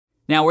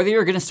Now, whether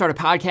you're gonna start a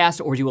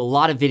podcast or do a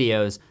lot of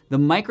videos, the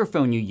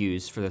microphone you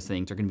use for those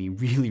things are gonna be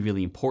really,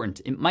 really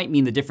important. It might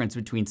mean the difference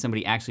between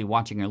somebody actually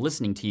watching or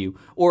listening to you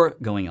or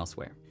going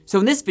elsewhere. So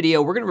in this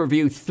video, we're gonna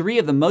review 3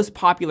 of the most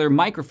popular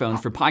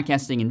microphones for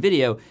podcasting and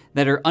video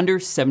that are under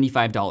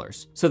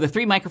 $75. So the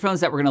 3 microphones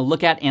that we're gonna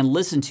look at and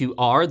listen to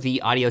are the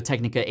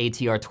Audiotechnica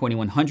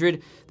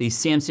ATR2100, the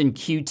Samson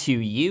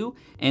Q2U,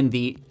 and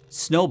the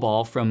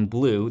Snowball from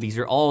Blue. These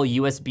are all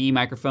USB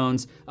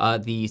microphones.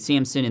 The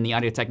Samson and the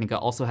Audiotechnica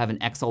also have an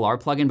XLR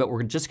plugin, but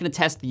we're just gonna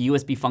test the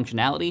USB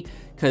functionality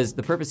because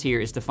the purpose here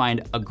is to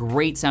find a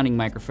great sounding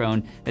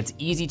microphone that's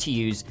easy to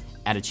use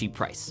at a cheap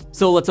price.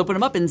 So let's open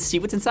them up and see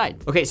what's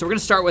inside. Okay, so we're gonna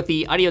start with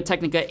the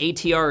Audiotechnica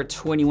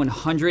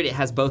ATR2100. It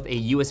has both a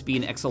USB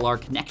and XLR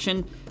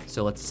connection.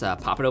 So let's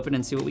pop it open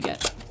and see what we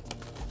get.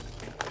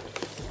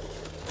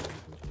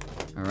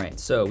 All right,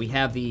 so we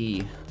have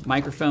the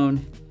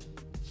microphone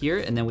here,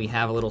 and then we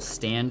have a little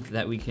stand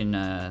that we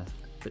can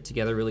put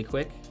together really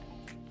quick.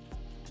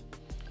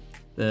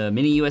 The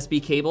mini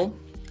USB cable,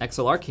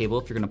 XLR cable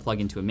if you're gonna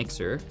plug into a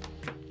mixer.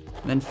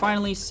 And then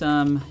finally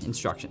some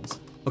instructions.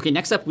 Okay,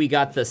 next up we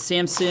got the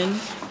Samson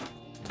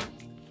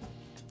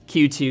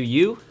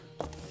Q2U,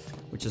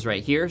 which is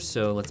right here.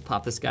 So let's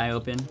pop this guy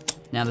open.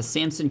 Now the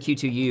Samson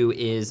Q2U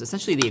is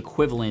essentially the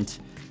equivalent,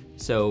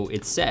 so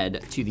it's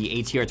said, to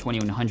the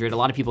ATR2100. A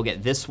lot of people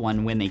get this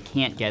one when they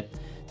can't get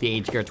the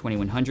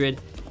ATR2100,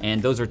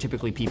 and those are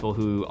typically people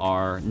who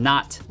are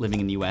not living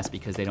in the US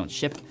because they don't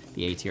ship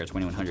the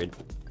ATR2100.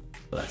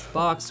 So that's the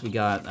box. We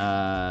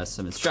got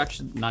some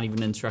instructions, not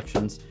even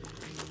instructions.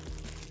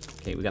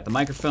 Okay, we got the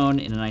microphone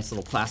in a nice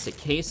little plastic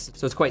case.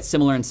 So it's quite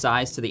similar in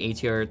size to the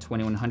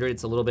ATR2100.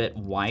 It's a little bit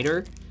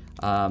wider,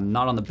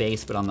 not on the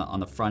base, but on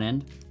the front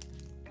end.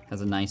 Has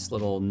a nice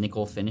little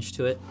nickel finish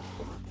to it.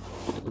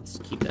 Let's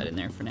keep that in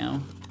there for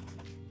now.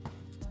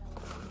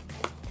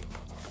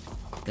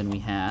 Then we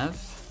have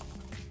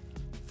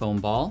foam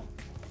ball,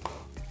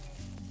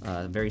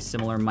 a very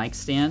similar mic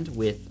stand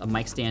with a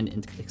mic stand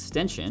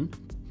extension.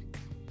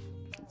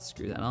 Let's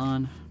screw that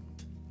on.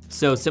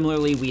 So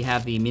similarly, we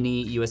have the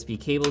mini USB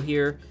cable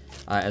here,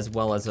 as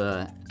well as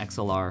a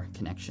XLR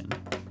connection.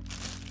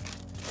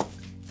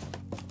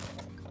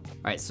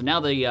 All right, so now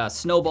the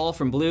Snowball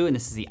from Blue, and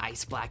this is the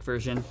ice black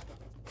version.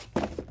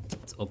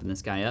 Let's open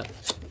this guy up.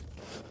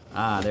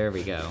 Ah, there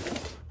we go.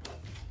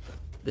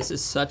 This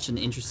is such an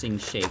interesting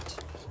shape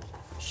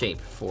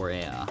for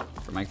a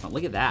microphone.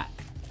 Look at that.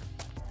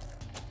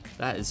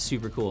 That is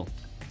super cool.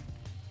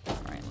 All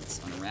right, let's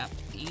unwrap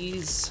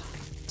these.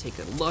 Take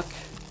a look.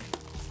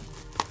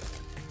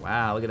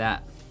 Wow, look at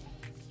that.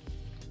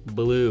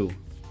 Blue.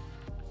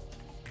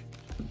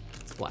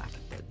 It's black,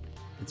 but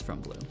it's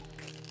from Blue.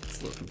 It's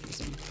a little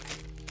confusing.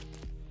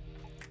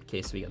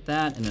 Okay, so we got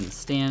that, and then the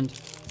stand.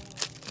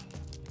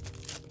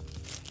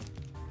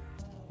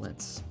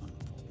 Let's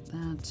unfold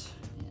that,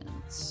 and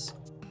let's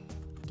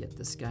get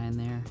this guy in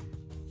there.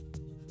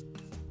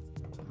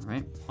 All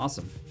right,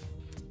 awesome.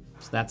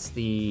 So that's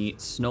the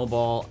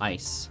Snowball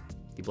Ice,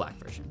 the black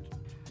version.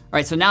 All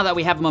right, so now that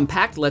we have them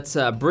unpacked, let's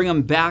bring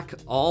them back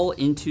all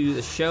into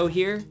the show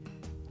here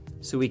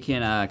so we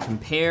can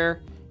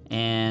compare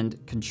and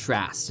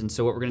contrast. And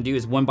so what we're gonna do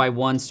is one by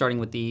one, starting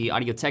with the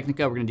Audiotechnica,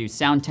 we're gonna do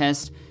sound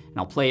test, and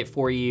I'll play it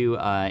for you,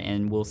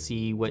 and we'll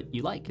see what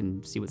you like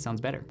and see what sounds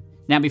better.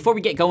 Now, before we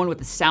get going with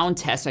the sound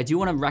test, I do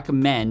wanna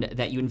recommend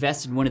that you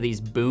invest in one of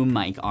these boom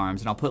mic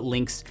arms, and I'll put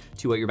links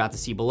to what you're about to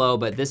see below,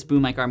 but this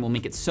boom mic arm will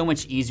make it so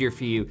much easier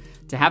for you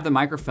to have the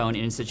microphone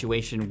in a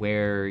situation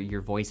where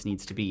your voice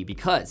needs to be,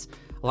 because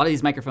a lot of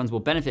these microphones will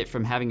benefit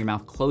from having your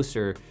mouth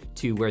closer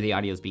to where the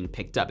audio is being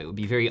picked up. It would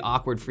be very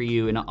awkward for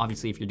you, and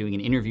obviously if you're doing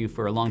an interview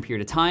for a long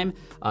period of time,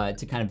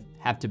 to kind of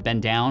have to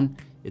bend down,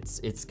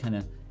 it's kind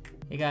of,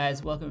 hey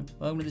guys, welcome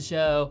to the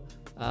show.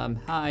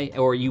 Hi,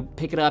 or you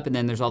pick it up and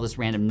then there's all this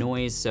random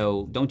noise,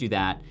 so don't do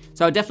that.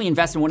 So I would definitely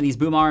invest in one of these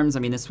boom arms. I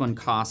mean, this one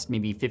cost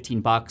maybe 15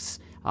 bucks.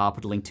 I'll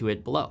put a link to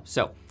it below.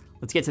 So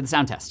let's get to the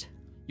sound test.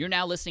 You're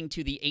now listening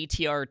to the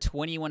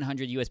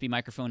ATR2100 USB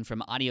microphone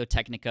from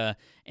Audiotechnica,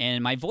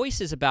 and my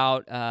voice is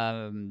about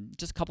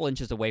just a couple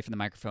inches away from the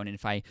microphone, and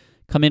if I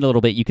come in a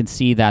little bit, you can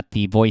see that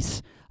the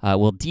voice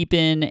will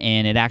deepen,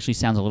 and it actually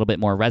sounds a little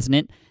bit more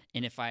resonant.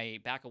 And if I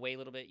back away a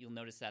little bit, you'll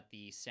notice that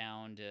the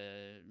sound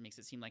makes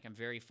it seem like I'm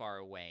very far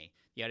away.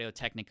 The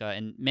Audio-Technica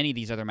and many of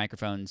these other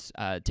microphones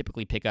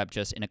typically pick up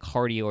just in a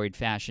cardioid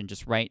fashion,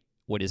 just right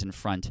what is in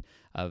front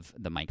of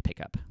the mic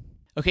pickup.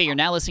 Okay, you're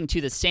now listening to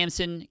the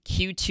Samson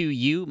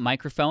Q2U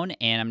microphone,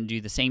 and I'm gonna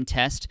do the same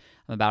test.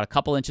 I'm about a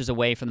couple inches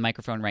away from the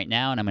microphone right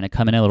now, and I'm gonna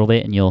come in a little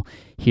bit and you'll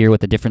hear what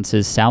the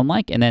differences sound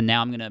like. And then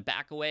now I'm gonna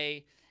back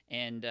away,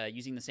 and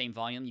using the same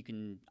volume, you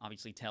can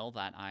obviously tell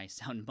that I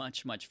sound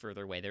much, much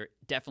further away. There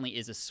definitely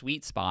is a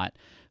sweet spot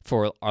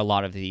for a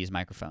lot of these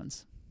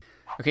microphones.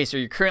 Okay, so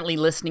you're currently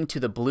listening to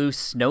the Blue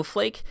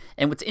Snowflake,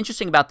 and what's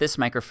interesting about this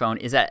microphone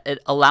is that it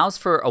allows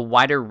for a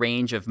wider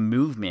range of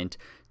movement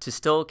to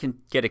still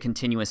get a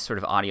continuous sort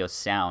of audio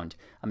sound.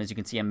 As you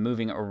can see, I'm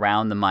moving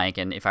around the mic,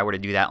 and if I were to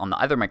do that on the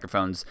other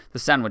microphones, the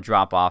sound would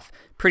drop off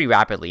pretty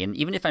rapidly. And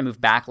even if I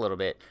move back a little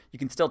bit, you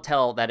can still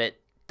tell that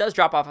it does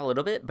drop off a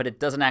little bit, but it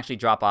doesn't actually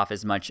drop off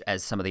as much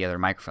as some of the other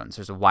microphones.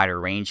 There's a wider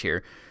range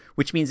here,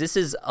 which means this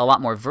is a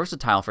lot more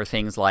versatile for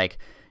things like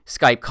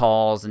Skype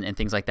calls and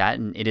things like that,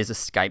 and it is a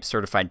Skype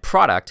certified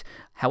product.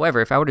 However,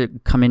 if I were to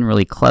come in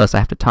really close, I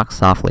have to talk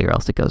softly or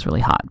else it goes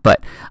really hot.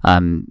 But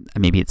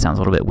maybe it sounds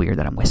a little bit weird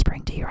that I'm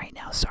whispering to you right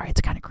now. Sorry,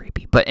 it's kind of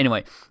creepy. But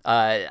anyway,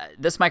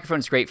 this microphone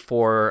is great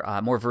for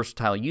more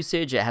versatile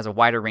usage. It has a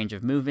wider range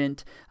of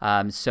movement,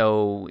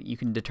 so you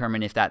can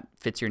determine if that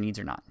fits your needs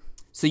or not.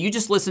 So you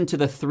just listened to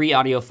the 3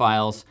 audio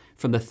files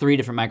from the 3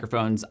 different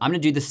microphones. I'm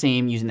going to do the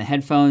same using the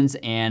headphones,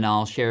 and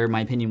I'll share my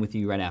opinion with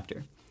you right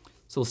after.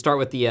 So we'll start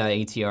with the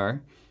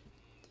ATR.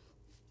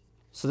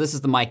 So this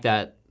is the mic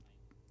that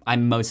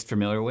I'm most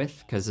familiar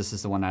with because this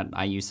is the one that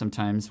I use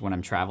sometimes when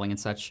I'm traveling and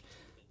such.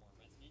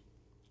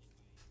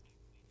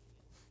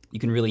 You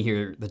can really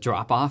hear the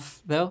drop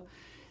off though.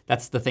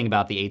 That's the thing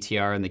about the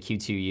ATR and the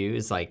Q2U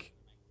is like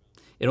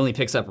it only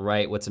picks up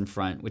right what's in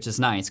front, which is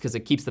nice because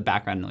it keeps the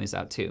background noise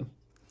out too.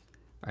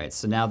 All right,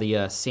 so now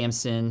the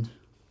Samson.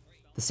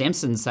 The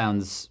Samson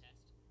sounds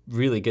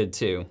really good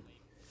too.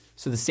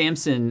 So the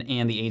Samson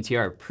and the ATR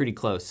are pretty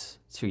close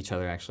to each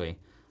other actually.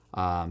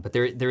 But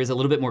there is a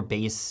little bit more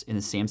bass in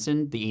the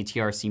Samson. The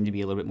ATR seemed to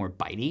be a little bit more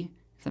bitey,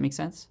 if that makes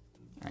sense.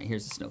 All right,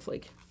 here's the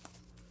Snowflake.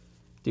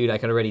 Dude, I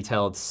can already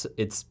tell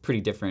it's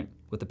pretty different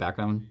with the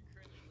background.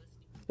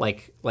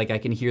 Like I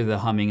can hear the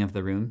humming of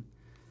the room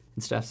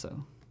and stuff,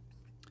 so.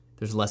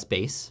 There's less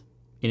bass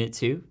in it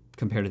too,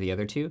 compared to the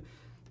other two.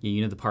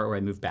 You know the part where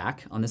I move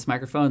back on this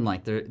microphone,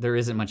 like there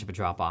isn't much of a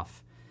drop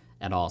off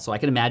at all. So I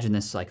can imagine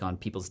this like on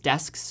people's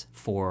desks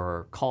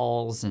for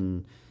calls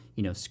and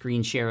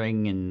screen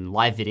sharing and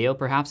live video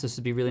perhaps. This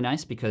would be really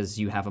nice because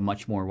you have a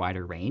much more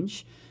wider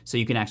range. So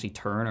you can actually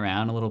turn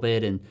around a little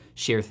bit and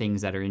share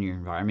things that are in your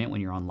environment when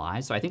you're on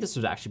live. So I think this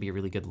would actually be a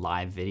really good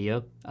live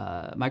video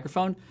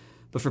microphone.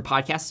 But for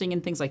podcasting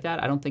and things like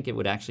that, I don't think it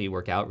would actually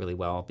work out really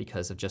well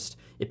because of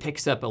it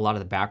picks up a lot of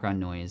the background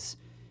noise.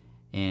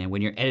 And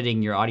when you're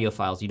editing your audio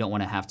files, you don't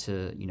want to have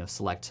to,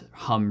 select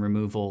hum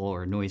removal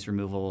or noise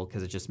removal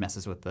because it just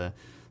messes with the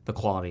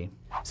quality.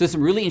 So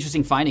some really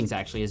interesting findings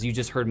actually, as you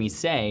just heard me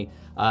say,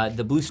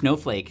 the Blue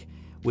Snowflake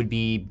would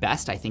be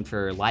best, I think,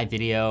 for live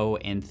video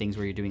and things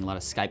where you're doing a lot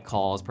of Skype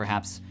calls.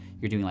 Perhaps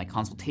you're doing like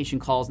consultation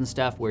calls and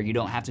stuff where you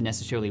don't have to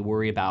necessarily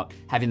worry about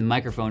having the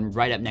microphone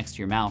right up next to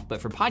your mouth.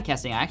 But for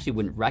podcasting, I actually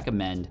wouldn't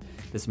recommend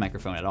this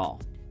microphone at all.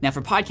 Now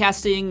for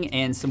podcasting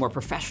and some more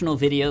professional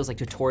videos like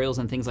tutorials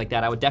and things like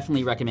that, I would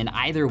definitely recommend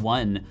either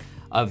one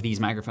of these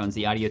microphones,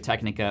 the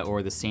Audiotechnica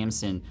or the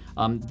Samson.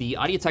 The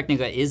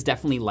Audiotechnica is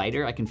definitely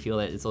lighter. I can feel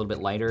that it's a little bit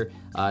lighter.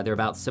 They're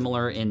about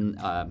similar in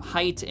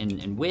height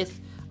and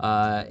width.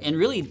 And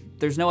really,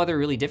 there's no other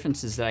really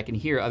differences that I can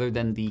hear other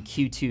than the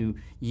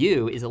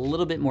Q2U is a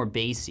little bit more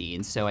bassy.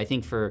 And so I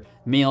think for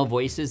male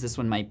voices, this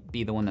one might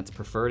be the one that's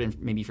preferred, and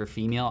maybe for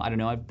female, I don't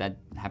know, I'd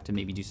have to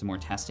maybe do some more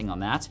testing on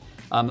that.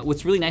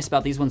 What's really nice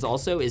about these ones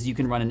also is you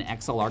can run an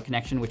XLR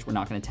connection, which we're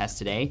not gonna test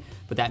today,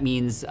 but that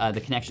means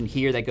the connection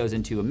here that goes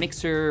into a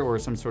mixer or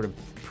some sort of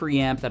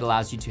preamp that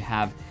allows you to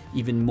have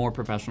even more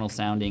professional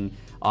sounding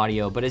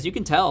audio. But as you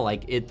can tell,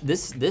 like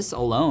this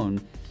alone,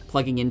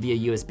 plugging in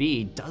via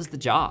USB does the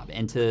job.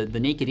 And to the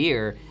naked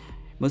ear,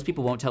 most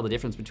people won't tell the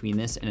difference between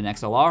this and an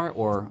XLR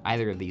or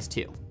either of these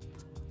two.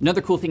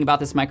 Another cool thing about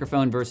this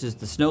microphone versus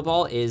the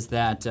Snowball is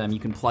that you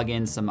can plug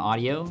in some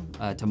audio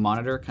to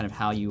monitor kind of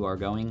how you are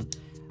going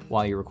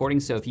while you're recording.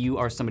 So if you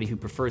are somebody who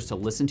prefers to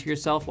listen to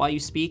yourself while you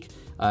speak,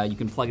 you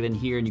can plug it in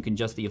here and you can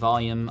adjust the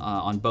volume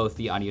on both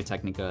the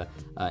Audiotechnica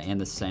and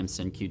the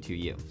Samson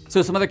Q2U.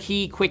 So some other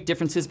key quick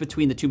differences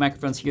between the two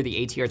microphones here,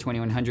 the ATR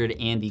 2100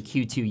 and the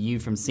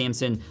Q2U from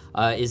Samson,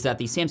 is that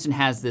the Samson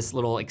has this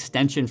little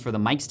extension for the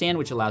mic stand,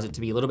 which allows it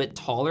to be a little bit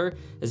taller,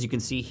 as you can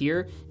see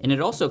here. And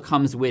it also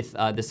comes with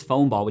this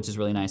foam ball, which is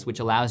really nice, which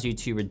allows you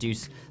to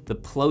reduce the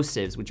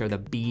plosives, which are the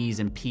B's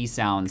and P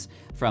sounds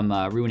from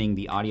ruining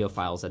the audio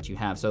files that you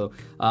have. So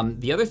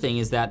the other thing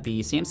is that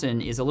the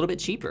Samson is a little bit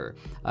cheaper.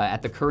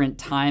 At the current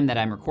time that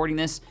I'm recording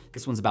this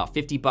one's about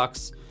 50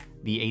 bucks.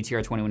 The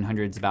ATR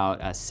 2100 is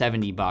about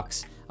 70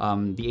 bucks.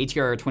 The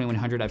ATR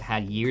 2100 I've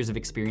had years of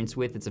experience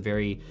with. It's a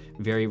very,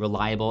 very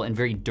reliable and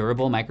very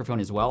durable microphone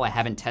as well. I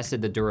haven't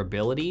tested the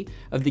durability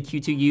of the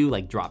Q2U,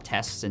 like drop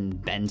tests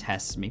and bend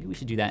tests. Maybe we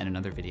should do that in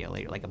another video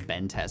later, like a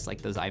bend test,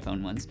 like those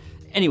iPhone ones.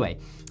 Anyway,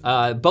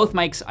 both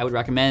mics I would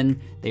recommend.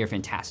 They are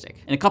fantastic.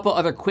 And a couple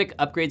other quick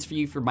upgrades for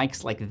you for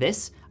mics like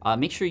this.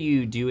 Make sure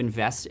you do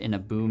invest in a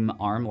boom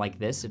arm like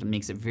this. It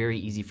makes it very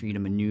easy for you to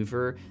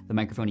maneuver the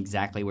microphone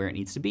exactly where it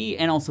needs to be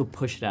and also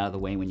push it out of the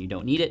way when you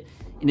don't need it.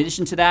 In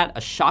addition to that,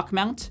 a shock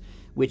mount,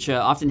 which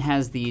often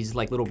has these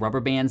like little rubber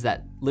bands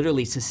that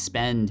literally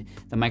suspend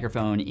the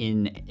microphone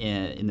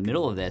in the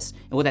middle of this.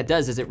 And what that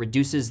does is it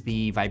reduces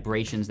the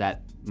vibrations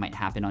that might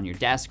happen on your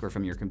desk or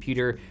from your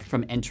computer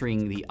from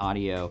entering the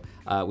audio,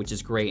 which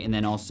is great. And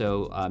then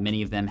also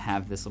many of them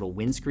have this little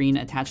windscreen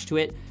attached to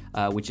it,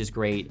 which is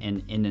great.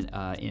 And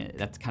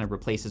that kind of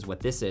replaces what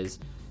this is.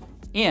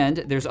 And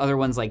there's other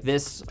ones like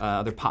this,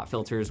 other pop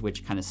filters,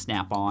 which kind of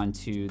snap on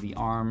to the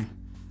arm,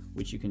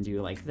 which you can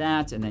do like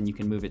that, and then you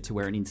can move it to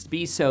where it needs to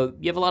be. So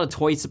you have a lot of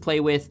toys to play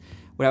with.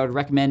 What I would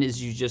recommend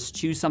is you just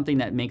choose something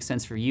that makes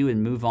sense for you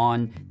and move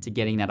on to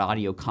getting that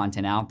audio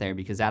content out there,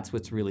 because that's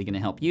what's really gonna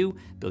help you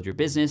build your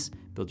business,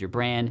 build your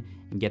brand,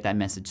 and get that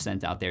message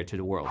sent out there to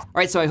the world. All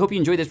right, so I hope you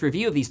enjoyed this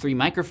review of these 3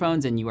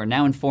 microphones and you are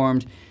now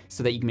informed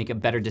so that you can make a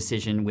better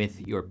decision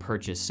with your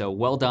purchase. So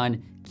well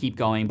done, keep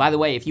going. By the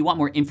way, if you want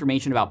more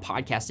information about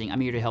podcasting, I'm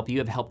here to help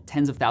you. I've helped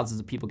tens of thousands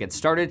of people get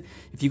started.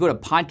 If you go to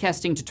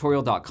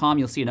podcastingtutorial.com,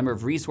 you'll see a number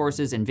of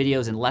resources and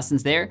videos and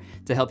lessons there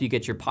to help you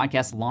get your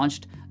podcast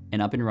launched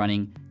and up and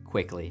running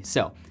quickly.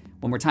 So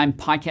one more time,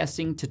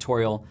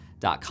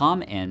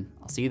 podcastingtutorial.com, and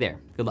I'll see you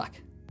there. Good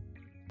luck.